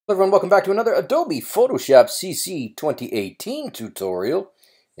Hello everyone, welcome back to another Adobe Photoshop CC 2018 tutorial.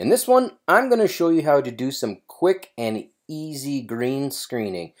 In this one, I'm going to show you how to do some quick and easy green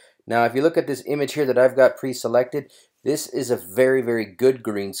screening. Now, if you look at this image here that I've got pre-selected, this is a very good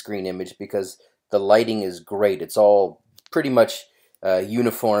green screen image because the lighting is great. It's all pretty much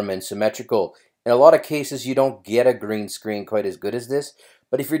uniform and symmetrical. In a lot of cases, you don't get a green screen quite as good as this,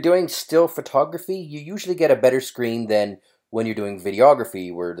 but if you're doing still photography, you usually get a better screen than when you're doing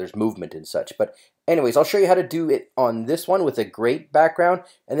videography where there's movement and such. But anyways, I'll show you how to do it on this one with a great background,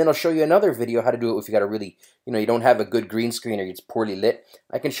 and then I'll show you another video how to do it if you got a really, you don't have a good green screen or it's poorly lit.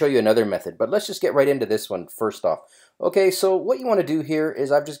 I can show you another method, but let's just get right into this one first off. Okay, so what you want to do here is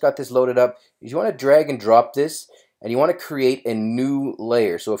I've just got this loaded up, is you want to drag and drop this, and you want to create a new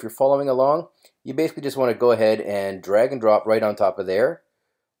layer. So if you're following along, you basically just want to go ahead and drag and drop right on top of there,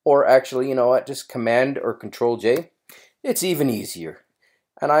 or actually, you know what, just Command or Control J. It's even easier.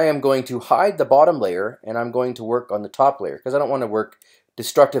 And I am going to hide the bottom layer and I'm going to work on the top layer because I don't want to work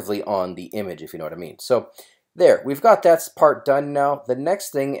destructively on the image, if you know what I mean. So there, we've got that part done now. The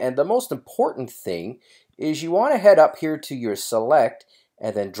next thing and the most important thing is you want to head up here to your select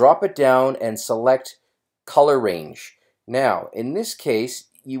and then drop it down and select color range. Now, in this case,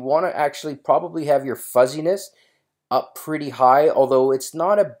 you want to actually probably have your fuzziness up pretty high, although it's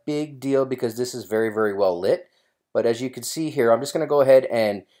not a big deal because this is very well lit. But as you can see here, I'm just going to go ahead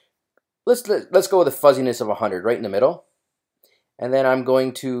and let's go with a fuzziness of 100 right in the middle. And then I'm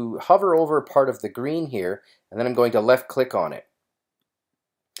going to hover over part of the green here, and then I'm going to left click on it.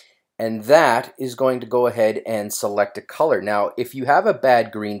 And that is going to go ahead and select a color. Now, if you have a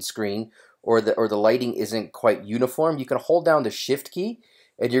bad green screen or the lighting isn't quite uniform, you can hold down the shift key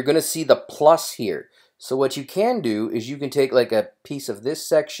and you're going to see the plus here. So what you can do is you can take like a piece of this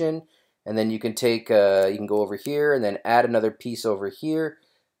section, and then you can take, you can go over here and then add another piece over here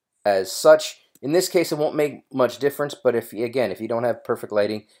as such. In this case, it won't make much difference, but if you don't have perfect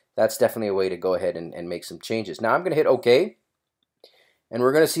lighting, that's definitely a way to go ahead and make some changes. Now I'm going to hit OK, and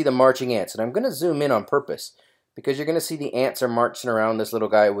we're going to see the marching ants. And I'm going to zoom in on purpose because you're going to see the ants are marching around this little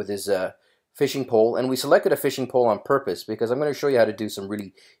guy with his fishing pole. And we selected a fishing pole on purpose because I'm going to show you how to do some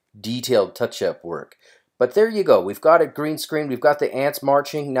really detailed touch-up work. But there you go. We've got a green screen. We've got the ants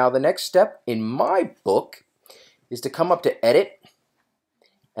marching. Now the next step in my book is to come up to Edit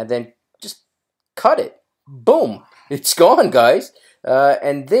and then just cut it. Boom. It's gone, guys.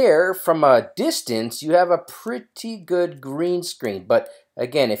 And there, from a distance, you have a pretty good green screen. But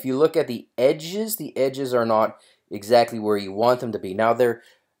again, if you look at the edges are not exactly where you want them to be. Now, they're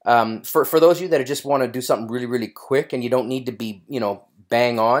for those of you that just want to do something really quick and you don't need to be,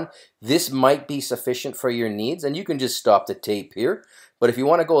 bang on, this might be sufficient for your needs, and you can just stop the tape here. But if you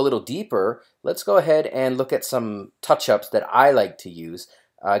want to go a little deeper, let's go ahead and look at some touch-ups that I like to use.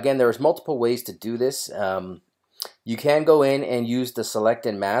 Again, there's multiple ways to do this. You can go in and use the select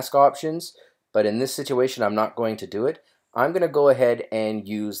and mask options, but in this situation, I'm not going to do it. I'm going to go ahead and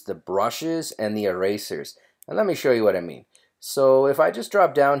use the brushes and the erasers. And let me show you what I mean. So if I just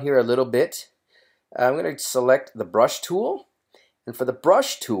drop down here a little bit, I'm going to select the brush tool. And for the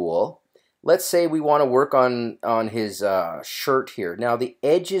brush tool, let's say we want to work on his shirt here. Now the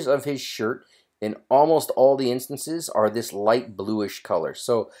edges of his shirt in almost all the instances are this light bluish color.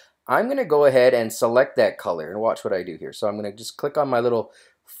 So I'm going to go ahead and select that color and watch what I do here. So I'm going to just click on my little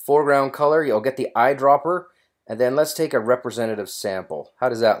foreground color. You'll get the eyedropper, and then let's take a representative sample. How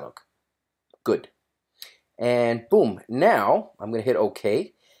does that look? Good. And boom, now I'm going to hit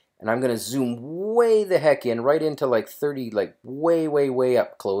OK. And I'm going to zoom way the heck in, right into like 30, like way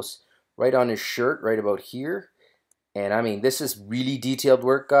up close, right on his shirt, right about here. And I mean, this is really detailed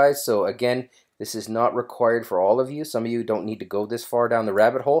work, guys. So again, this is not required for all of you. Some of you don't need to go this far down the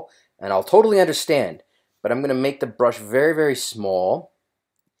rabbit hole, and I'll totally understand. But I'm going to make the brush very small.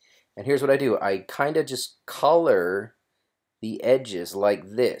 And here's what I do. I kind of just color the edges like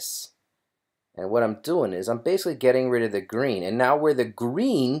this. And what I'm doing is I'm basically getting rid of the green. And now where the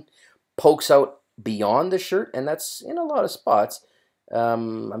green pokes out beyond the shirt, and that's in a lot of spots,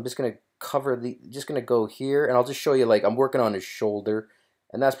 I'm just going to just going to go here, and I'll just show you, like, I'm working on his shoulder,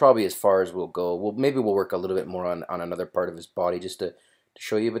 and that's probably as far as we'll go. Well, maybe we'll work a little bit more on another part of his body just to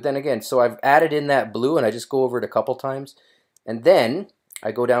show you. But then again, so I've added in that blue, and I just go over it a couple times. And then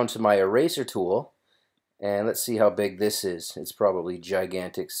I go down to my eraser tool, and let's see how big this is. It's probably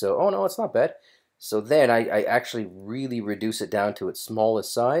gigantic. So, oh no, it's not bad. So then I actually really reduce it down to its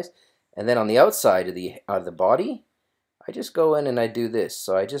smallest size. And then on the outside of the body, I just go in and I do this.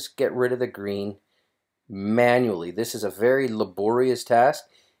 So I just get rid of the green manually. This is a very laborious task.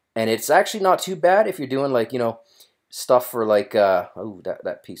 And it's actually not too bad if you're doing, like, stuff for like, oh,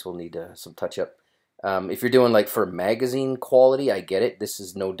 that piece will need some touch up. If you're doing like for magazine quality, I get it. This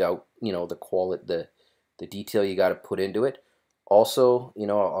is no doubt, you know, the quality, the detail you got to put into it. Also, you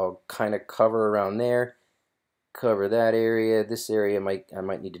know, I'll kind of cover around there, cover that area. This area I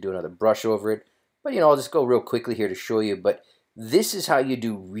might need to do another brush over it. But, you know, I'll just go real quickly here to show you. But this is how you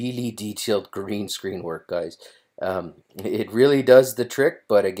do really detailed green screen work, guys. It really does the trick,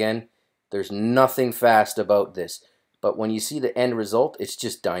 but again, there's nothing fast about this. But when you see the end result, it's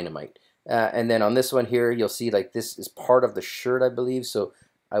just dynamite. And then on this one here, you'll see like this is part of the shirt, I believe. So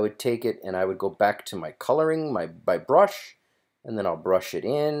I would take it and I would go back to my coloring, my brush, and then I'll brush it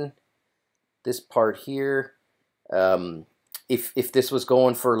in. This part here, if this was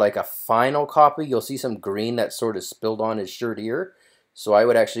going for like a final copy, you'll see some green that sort of spilled on his shirt here. So I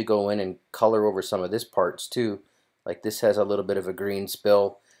would actually go in and color over some of this parts too. Like this has a little bit of a green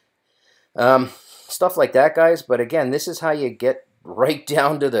spill. Stuff like that, guys. But again, this is how you get right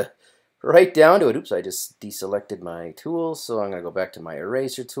down to it. Oops, I just deselected my tool, so I'm gonna go back to my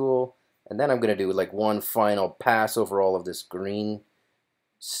eraser tool, and then I'm gonna do like one final pass over all of this green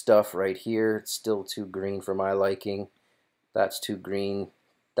stuff right here. It's still too green for my liking. That's too green.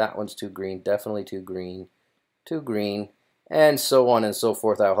 That one's too green. Definitely too green. Too green. And so on and so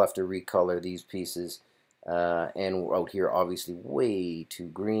forth. I'll have to recolor these pieces. And out here, obviously, way too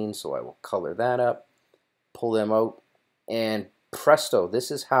green, so I will color that up. Pull them out, and presto, this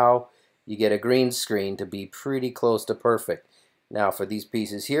is how you get a green screen to be pretty close to perfect. Now for these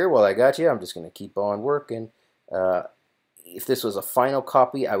pieces here, while I got you, I'm just going to keep on working. If this was a final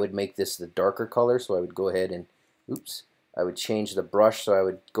copy, I would make this the darker color, so I would go ahead and, oops, I would change the brush, so I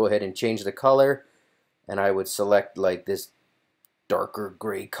would go ahead and change the color, and I would select like this darker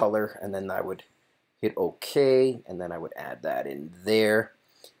gray color, and then I would hit OK, and then I would add that in there,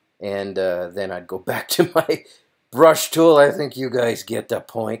 and then I'd go back to my brush tool. I think you guys get the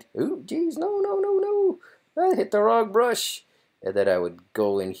point. Ooh, geez, no, I hit the wrong brush. And then I would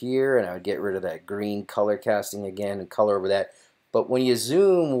go in here and I would get rid of that green color casting again and color over that. But when you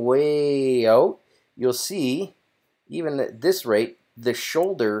zoom way out, you'll see, even at this rate, the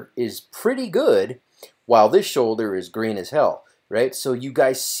shoulder is pretty good, while this shoulder is green as hell, right? So you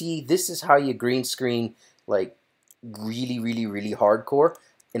guys see, this is how you green screen like really hardcore.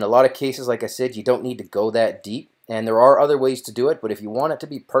 In a lot of cases, like I said, you don't need to go that deep. And there are other ways to do it, but if you want it to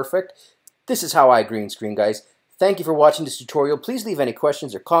be perfect, this is how I green screen, guys. Thank you for watching this tutorial. Please leave any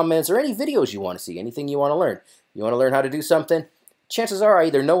questions or comments or any videos you want to see, anything you want to learn. You want to learn how to do something? Chances are I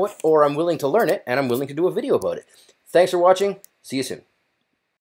either know it or I'm willing to learn it, and I'm willing to do a video about it. Thanks for watching. See you soon.